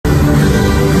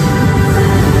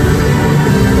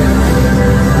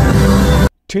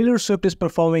Taylor Swift is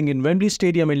performing in Wembley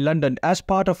Stadium in London as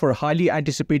part of her highly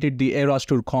anticipated The Eras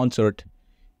Tour concert.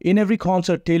 In every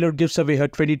concert, Taylor gives away her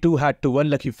 22 hat to one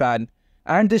lucky fan,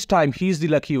 and this time he's the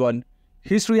lucky one.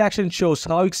 His reaction shows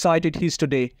how excited he is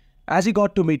today as he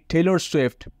got to meet Taylor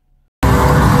Swift.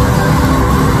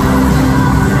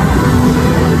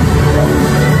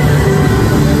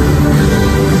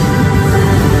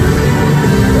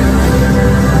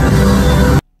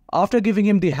 After giving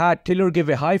him the hat, Taylor gave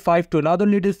a high five to another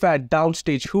little fan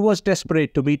downstage who was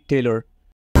desperate to meet Taylor.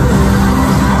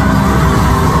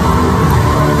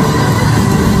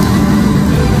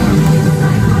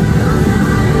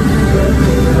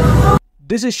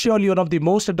 This is surely one of the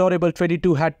most adorable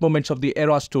 22 hat moments of the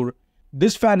Eras Tour.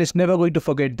 This fan is never going to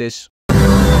forget this.